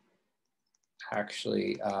speakers.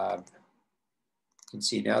 Actually, you can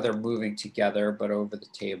see now they're moving together, but over the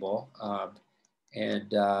table.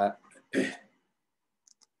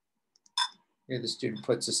 Here the student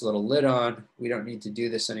puts this little lid on. We don't need to do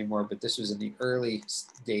this anymore, but this was in the early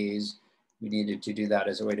days. We needed to do that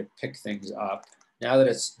as a way to pick things up. Now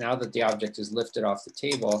that the object is lifted off the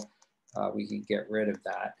table, we can get rid of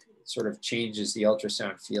that. It sort of changes the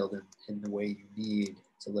ultrasound field in the way you need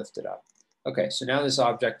to lift it up. Okay, so now this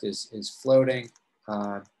object is floating.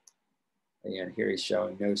 Again, here he's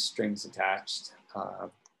showing no strings attached.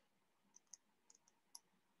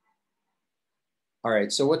 All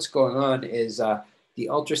right, so what's going on is the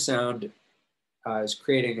ultrasound is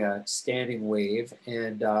creating a standing wave,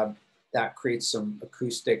 and that creates some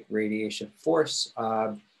acoustic radiation force.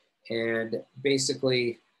 And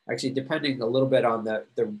basically, actually depending a little bit on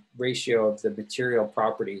the ratio of the material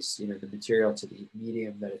properties, you know, the material to the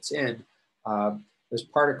medium that it's in, those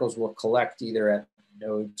particles will collect either at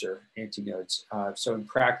nodes or antinodes. So in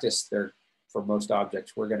practice, for most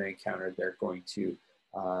objects we're going to encounter, they're going to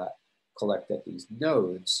collect at these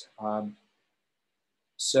nodes.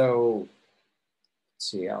 So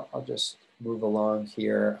let's see, I'll just move along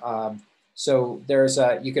here. So there's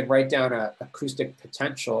you can write down an acoustic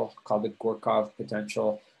potential called the Gorkov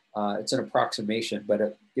potential. It's an approximation, but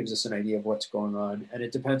it gives us an idea of what's going on. And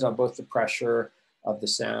it depends on both the pressure of the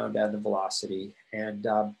sound and the velocity. And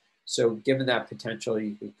so given that potential,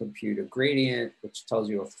 you can compute a gradient, which tells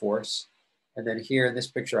you a force. And then here in this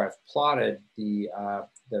picture, I've plotted the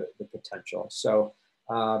potential. So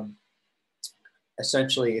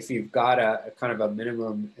essentially, if you've got a kind of a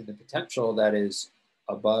minimum in the potential that is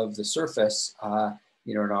above the surface,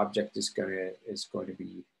 you know, an object is going to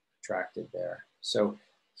be attracted there. So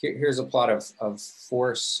here's a plot of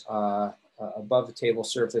force above the table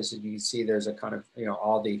surface, and you can see there's a kind of, you know,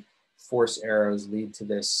 all the force arrows lead to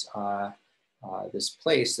this this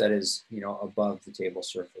place that is, you know, above the table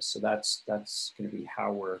surface. So that's going to be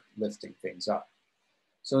how we're lifting things up.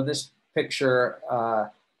 So in this picture,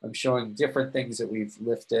 I'm showing different things that we've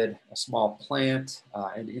lifted: a small plant,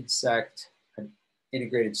 an insect, an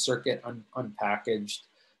integrated circuit unpackaged,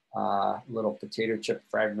 little potato chip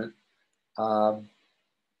fragment.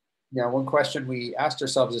 Now, one question we asked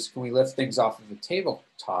ourselves is, can we lift things off of a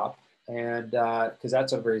tabletop? And because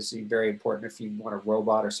that's obviously very important. If you want a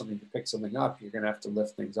robot or something to pick something up, you're going to have to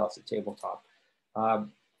lift things off the tabletop.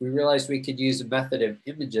 We realized we could use a method of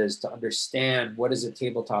images to understand what does a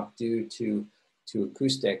tabletop do to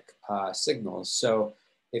acoustic signals. So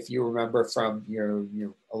if you remember from your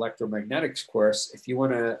electromagnetics course, if you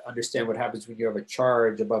want to understand what happens when you have a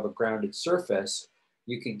charge above a grounded surface,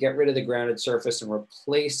 you can get rid of the grounded surface and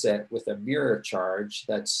replace it with a mirror charge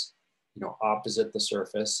that's, you know, opposite the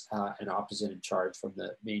surface and opposite in charge from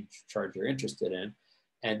the main charge you're interested in.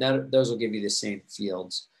 And those will give you the same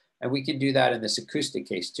fields. And we can do that in this acoustic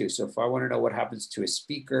case too. So if I want to know what happens to a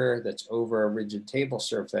speaker that's over a rigid table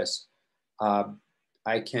surface,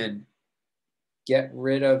 I can get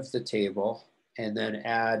rid of the table and then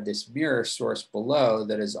add this mirror source below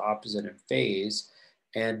that is opposite in phase.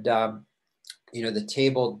 And, you know, the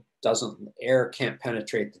table air can't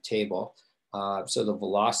penetrate the table. So the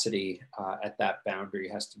velocity at that boundary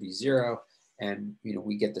has to be 0. And, you know,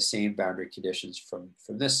 we get the same boundary conditions from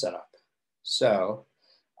this setup. So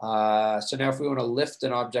now if we want to lift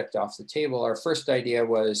an object off the table, our first idea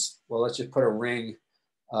was, well, let's just put a ring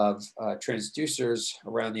of transducers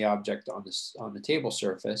around the object on the table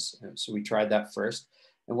surface. And so we tried that first.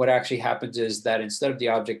 And what actually happens is that instead of the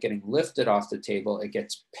object getting lifted off the table, it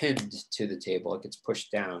gets pinned to the table, it gets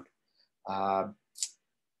pushed down.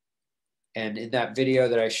 And in that video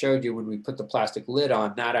that I showed you, when we put the plastic lid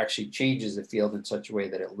on, that actually changes the field in such a way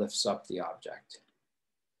that it lifts up the object.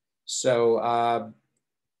 So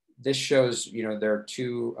this shows, you know, there are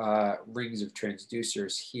 2 rings of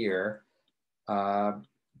transducers here.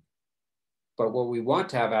 But what we want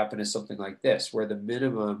to have happen is something like this, where the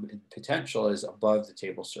minimum in potential is above the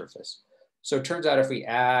table surface. So it turns out if we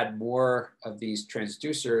add more of these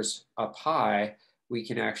transducers up high, we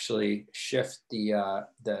can actually shift the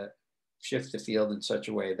field in such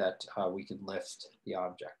a way that we can lift the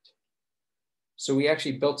object. So we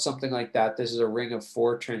actually built something like that. This is a ring of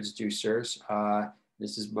 4 transducers.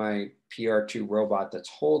 This is my PR2 robot that's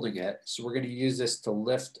holding it. So we're going to use this to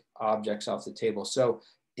lift objects off the table. So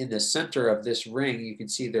in the center of this ring, you can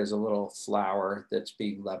see there's a little flower that's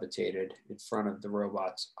being levitated in front of the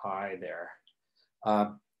robot's eye there.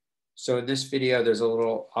 So in this video, there's a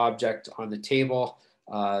little object on the table.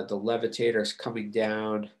 The levitator is coming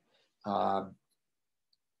down.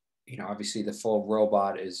 You know, obviously the full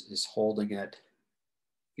robot is holding it.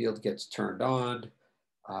 Field gets turned on.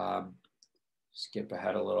 Skip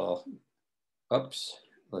ahead a little. Oops,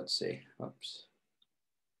 let's see, oops.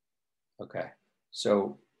 Okay,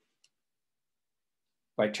 so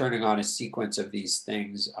by turning on a sequence of these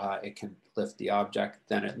things, it can lift the object.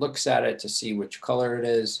 Then it looks at it to see which color it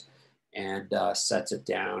is and sets it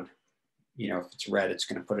down. You know, if it's red, it's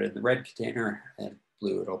going to put it in the red container, and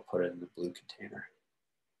blue, it'll put it in the blue container.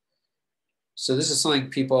 So this is something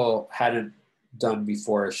people hadn't done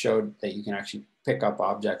before. It showed that you can actually pick up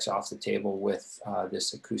objects off the table with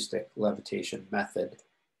this acoustic levitation method.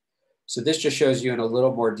 So this just shows you in a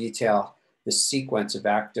little more detail the sequence of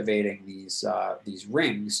activating these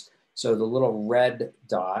rings. So the little red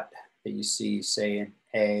dot that you see, say in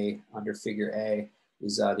A, under figure A,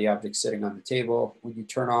 is the object sitting on the table. When you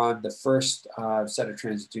turn on the first set of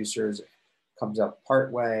transducers, it comes up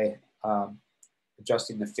part way,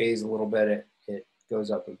 adjusting the phase a little bit, it goes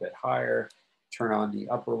up a bit higher. Turn on the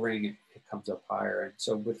upper ring, it comes up higher. And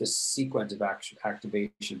so with this sequence of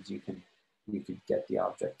activations, you can get the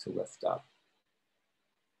object to lift up.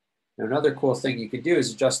 Now, another cool thing you can do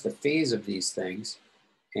is adjust the phase of these things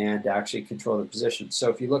and actually control the position. So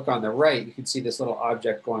if you look on the right, you can see this little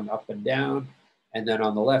object going up and down. And then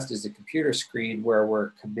on the left is the computer screen where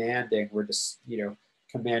we're just,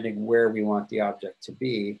 commanding where we want the object to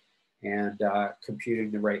be and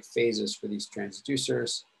computing the right phases for these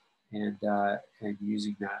transducers and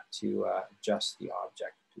using that to adjust the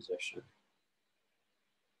object position.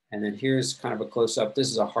 And then here's kind of a close-up. This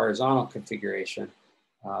is a horizontal configuration.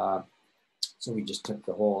 So we just took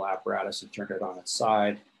the whole apparatus and turned it on its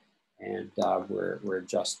side, and we're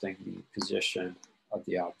adjusting the position of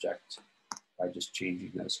the object by just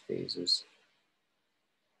changing those phases.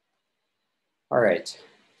 All right,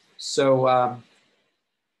 so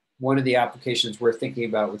one of the applications we're thinking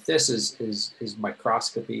about with this is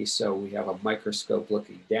microscopy. So we have a microscope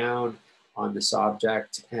looking down on this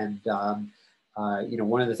object, and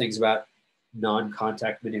one of the things about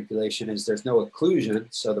non-contact manipulation is there's no occlusion,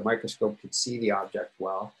 so the microscope can see the object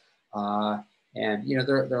well. And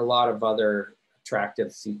there are a lot of other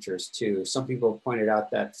attractive features too. Some people have pointed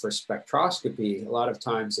out that for spectroscopy, a lot of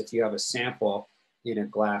times if you have a sample in a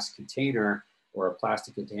glass container or a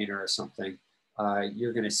plastic container or something,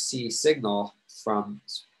 you're going to see signal from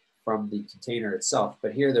the container itself.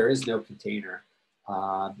 But here there is no container,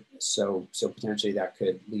 so potentially that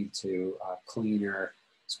could lead to cleaner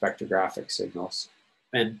spectrographic signals.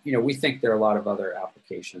 And we think there are a lot of other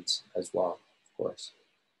applications as well, of course.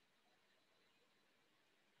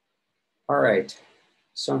 All right,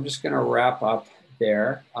 so I'm just going to wrap up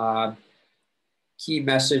there. Key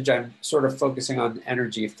message, I'm sort of focusing on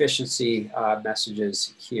energy efficiency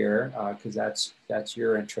messages here because that's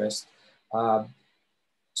your interest.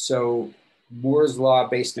 So Moore's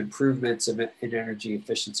law-based improvements in energy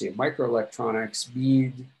efficiency of microelectronics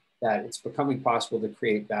mean that it's becoming possible to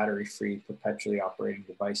create battery-free, perpetually operating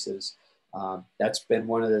devices. That's been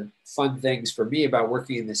one of the fun things for me about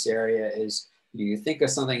working in this area is you think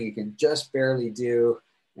of something you can just barely do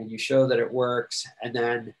and you show that it works, and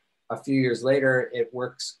then a few years later, it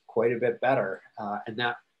works quite a bit better. And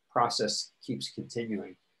that process keeps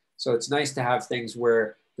continuing. So it's nice to have things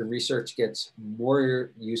where the research gets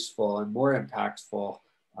more useful and more impactful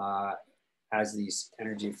as these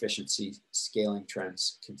energy efficiency scaling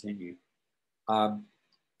trends continue.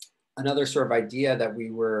 Another sort of idea that we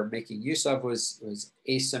were making use of was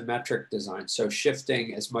asymmetric design. So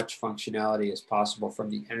shifting as much functionality as possible from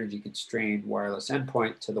the energy constrained wireless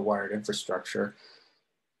endpoint to the wired infrastructure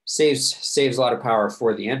saves a lot of power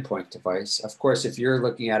for the endpoint device. Of course, if you're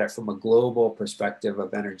looking at it from a global perspective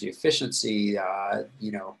of energy efficiency,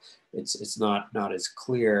 it's not as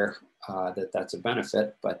clear that that's a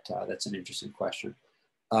benefit, but that's an interesting question.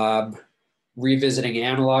 Revisiting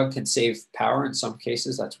analog can save power in some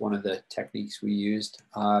cases. That's one of the techniques we used.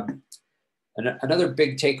 Another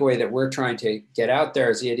big takeaway that we're trying to get out there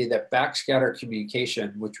is the idea that backscatter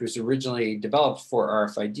communication, which was originally developed for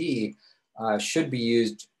RFID, should be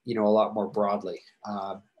used a lot more broadly.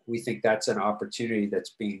 We think that's an opportunity that's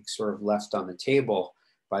being sort of left on the table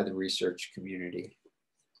by the research community.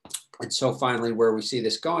 And so finally, where we see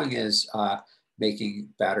this going is making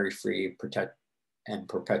battery-free and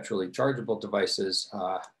perpetually chargeable devices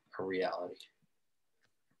a reality.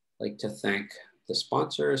 I'd like to thank the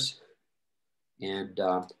sponsors, and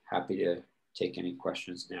happy to take any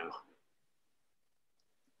questions now.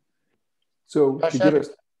 So Josh,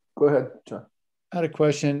 go ahead, John. I had a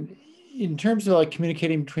question. In terms of like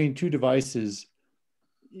communicating between two devices,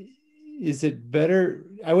 is it better?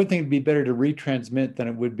 I would think it'd be better to retransmit than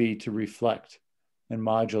it would be to reflect and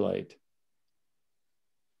modulate.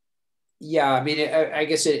 Yeah, I mean, I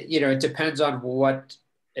guess it, it depends on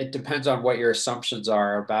what your assumptions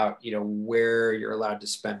are about, where you're allowed to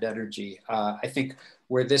spend energy. I think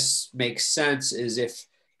where this makes sense is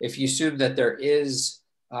if you assume that there is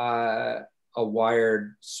a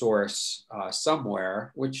wired source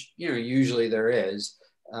somewhere, which usually there is,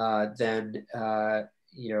 then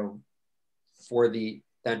for the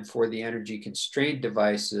energy constrained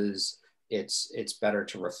devices, it's better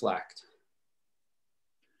to reflect.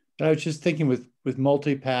 But I was just thinking with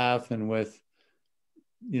multipath and with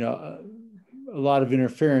a lot of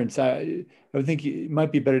interference, I would think it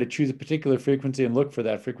might be better to choose a particular frequency and look for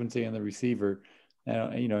that frequency in the receiver,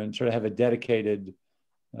 and sort of have a dedicated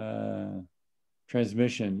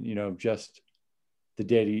transmission, of just the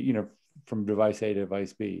data, from device A to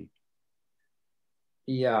device B.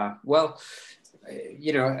 Yeah, well,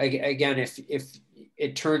 again, if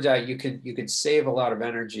it turns out you can save a lot of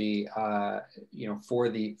energy, for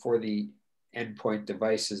the endpoint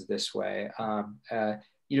devices this way.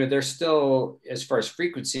 There's still, as far as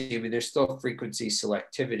frequency, I mean, there's still frequency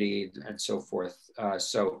selectivity and so forth.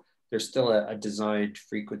 So there's still a designed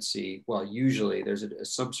frequency. Well, usually there's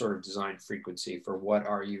some sort of designed frequency for what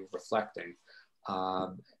are you reflecting.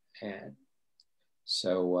 And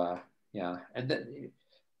so, yeah. And then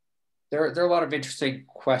there are a lot of interesting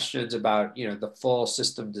questions about, the full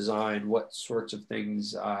system design, what sorts of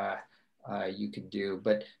things you can do.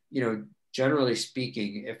 But, generally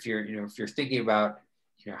speaking, if you're thinking about,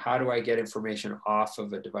 how do I get information off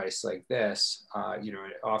of a device like this,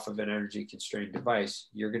 off of an energy constrained device,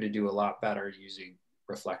 you're going to do a lot better using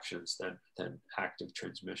reflections than active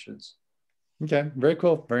transmissions. Okay, very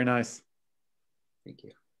cool. Very nice. Thank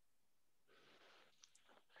you.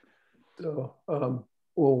 So, well,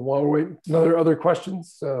 while we're waiting, other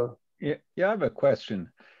questions? Yeah, I have a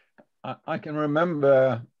question. I can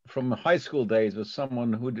remember from high school days with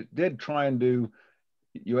someone who did try and do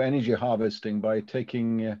your energy harvesting by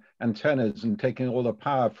taking antennas and taking all the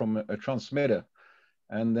power from a transmitter.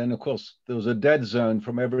 And then, of course, there was a dead zone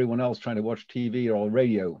from everyone else trying to watch TV or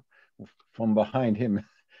radio from behind him.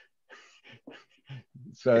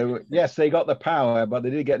 So, yes, they got the power, but they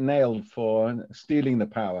did get nailed for stealing the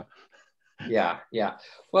power. Yeah.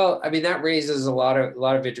 Well, I mean, that raises a lot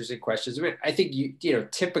of interesting questions. I mean, I think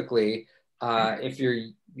typically, if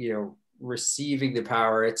you're receiving the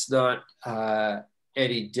power, it's not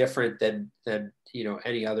any different than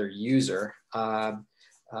any other user. But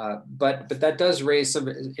that does raise some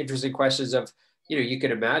interesting questions of you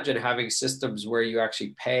can imagine having systems where you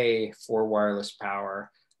actually pay for wireless power,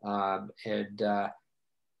 and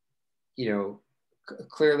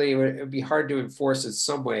clearly it would be hard to enforce in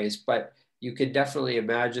some ways, but you could definitely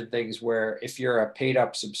imagine things where if you're a paid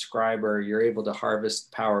up subscriber, you're able to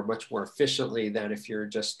harvest power much more efficiently than if you're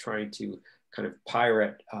just trying to kind of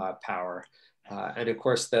pirate power. And of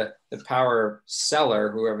course, the power seller,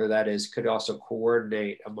 whoever that is, could also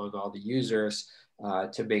coordinate among all the users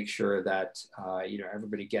to make sure that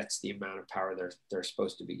everybody gets the amount of power they're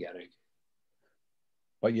supposed to be getting.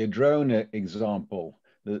 But your drone example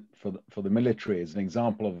for the military is an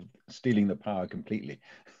example of stealing the power completely.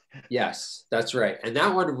 Yes, that's right. And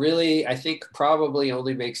that one really, I think, probably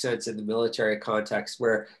only makes sense in the military context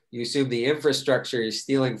where you assume the infrastructure you're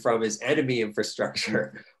stealing from is enemy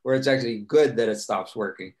infrastructure, where it's actually good that it stops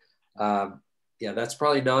working. Yeah, that's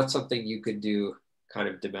probably not something you could do kind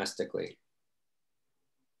of domestically.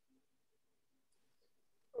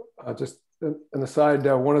 Just an aside,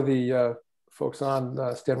 one of the folks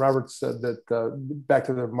on, Stan Roberts, said that back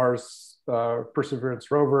to the Mars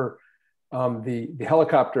Perseverance rover, the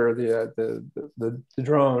helicopter, the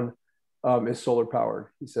drone is solar powered,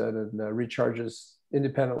 he said, and recharges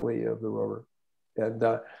independently of the rover. And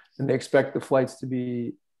they expect the flights to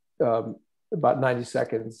be about 90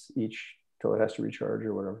 seconds each till it has to recharge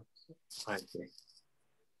or whatever. I see.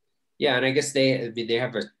 Yeah, and I guess they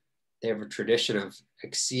have a tradition of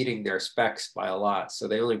exceeding their specs by a lot. So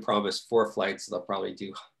they only promise 4 flights, they'll probably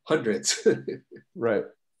do hundreds. Right.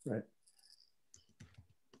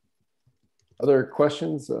 Other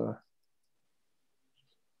questions?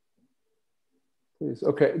 Please.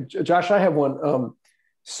 Okay, Josh, I have one.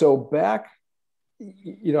 So back,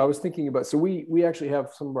 I was thinking about, so we actually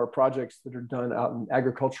have some of our projects that are done out in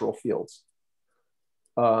agricultural fields,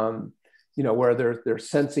 where there's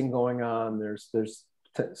sensing going on, there's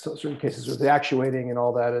so certain cases with the actuating and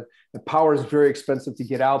all that. And power is very expensive to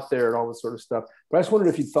get out there and all this sort of stuff. But I just wondered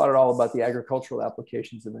if you thought at all about the agricultural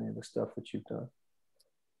applications of any of the stuff that you've done.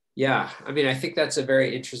 Yeah, I mean, I think that's a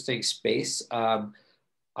very interesting space.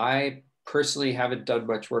 I personally haven't done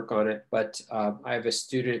much work on it, but I have a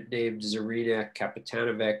student named Zarina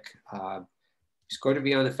Kapitanovic. She's going to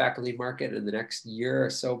be on the faculty market in the next year or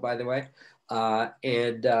so, by the way.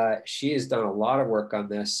 And she has done a lot of work on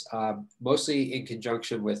this, mostly in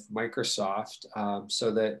conjunction with Microsoft.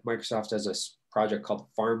 So that Microsoft has a project called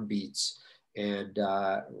Farm Beats, and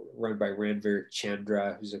run by Ranveer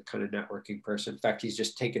Chandra, who's a kind of networking person. In fact, he's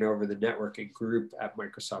just taken over the networking group at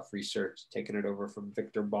Microsoft Research, taken it over from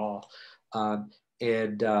Victor Ball.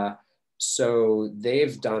 So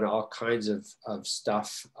they've done all kinds of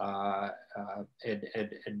stuff, and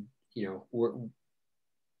you know,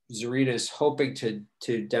 Zarina is hoping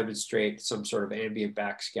to demonstrate some sort of ambient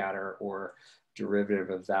backscatter or derivative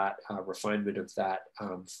of that, refinement of that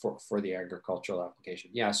for the agricultural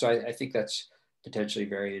application. Yeah, so I think that's potentially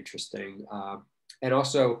very interesting. And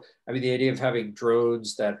also, I mean, the idea of having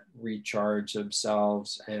drones that recharge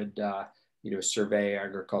themselves and you know, survey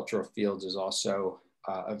agricultural fields is also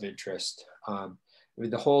of interest. I mean,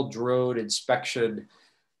 the whole drone inspection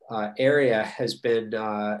area has been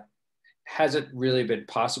hasn't really been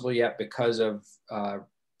possible yet because of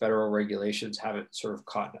federal regulations haven't sort of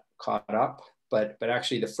caught up. But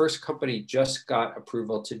actually, the first company just got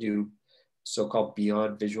approval to do so-called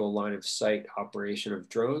beyond visual line of sight operation of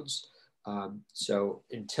drones. So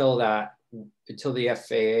until the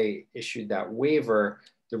FAA issued that waiver,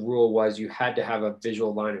 the rule was you had to have a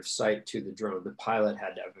visual line of sight to the drone. The pilot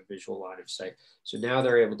had to have a visual line of sight. So now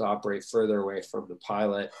they're able to operate further away from the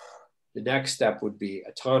pilot. The next step would be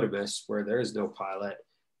autonomous, where there is no pilot.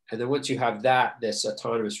 And then once you have that, this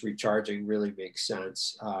autonomous recharging really makes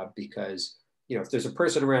sense because, you know, if there's a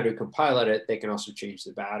person around who can pilot it, they can also change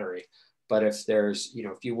the battery. But if there's, you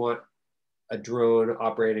know, if you want a drone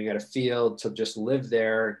operating at a field to just live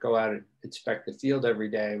there, go out and inspect the field every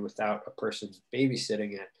day without a person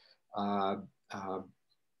babysitting it,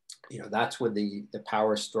 you know, that's when the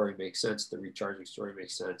power story makes sense, the recharging story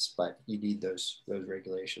makes sense, but you need those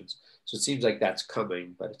regulations. So it seems like that's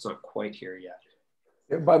coming, but it's not quite here yet.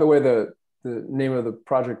 Yeah, by the way, the name of the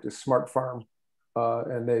project is Smart Farm,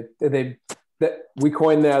 and we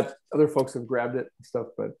coined that. Other folks have grabbed it and stuff,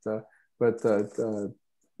 but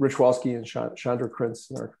Rich Walsky and Chandra Krintz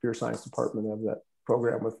in our computer science department have that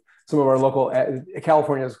program with some of our local.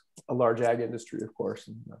 California has a large ag industry, of course.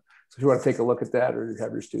 And, so if you want to take a look at that, or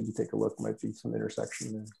have your students take a look, might be some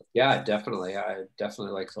intersection there. Yeah, definitely. I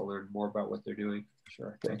definitely like to learn more about what they're doing.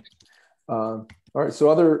 Sure. Okay. All right. So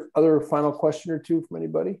other final question or two from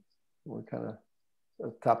anybody? We're kind of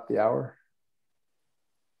at the top of the hour.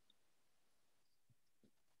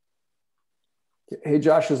 Hey,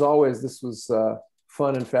 Josh, as always, this was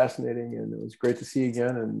fun and fascinating, and it was great to see you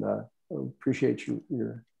again, and I appreciate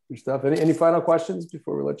your stuff. Any final questions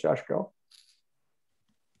before we let Josh go?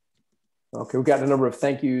 Okay, we've got a number of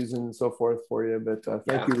thank yous and so forth for you, but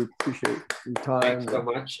thank you. We appreciate your time. Thanks so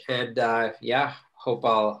much. And yeah, hope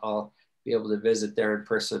I'll be able to visit there in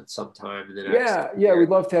person sometime in the next year. We'd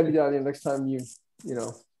love to have you down here next time you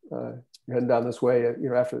know, you're heading down this way, you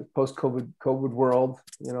know, after post-COVID world,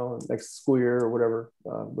 you know, next school year or whatever.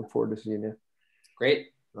 Look forward to seeing you.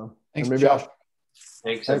 Great. So, thanks,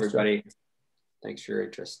 Thanks, everybody. Thanks for your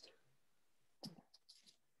interest.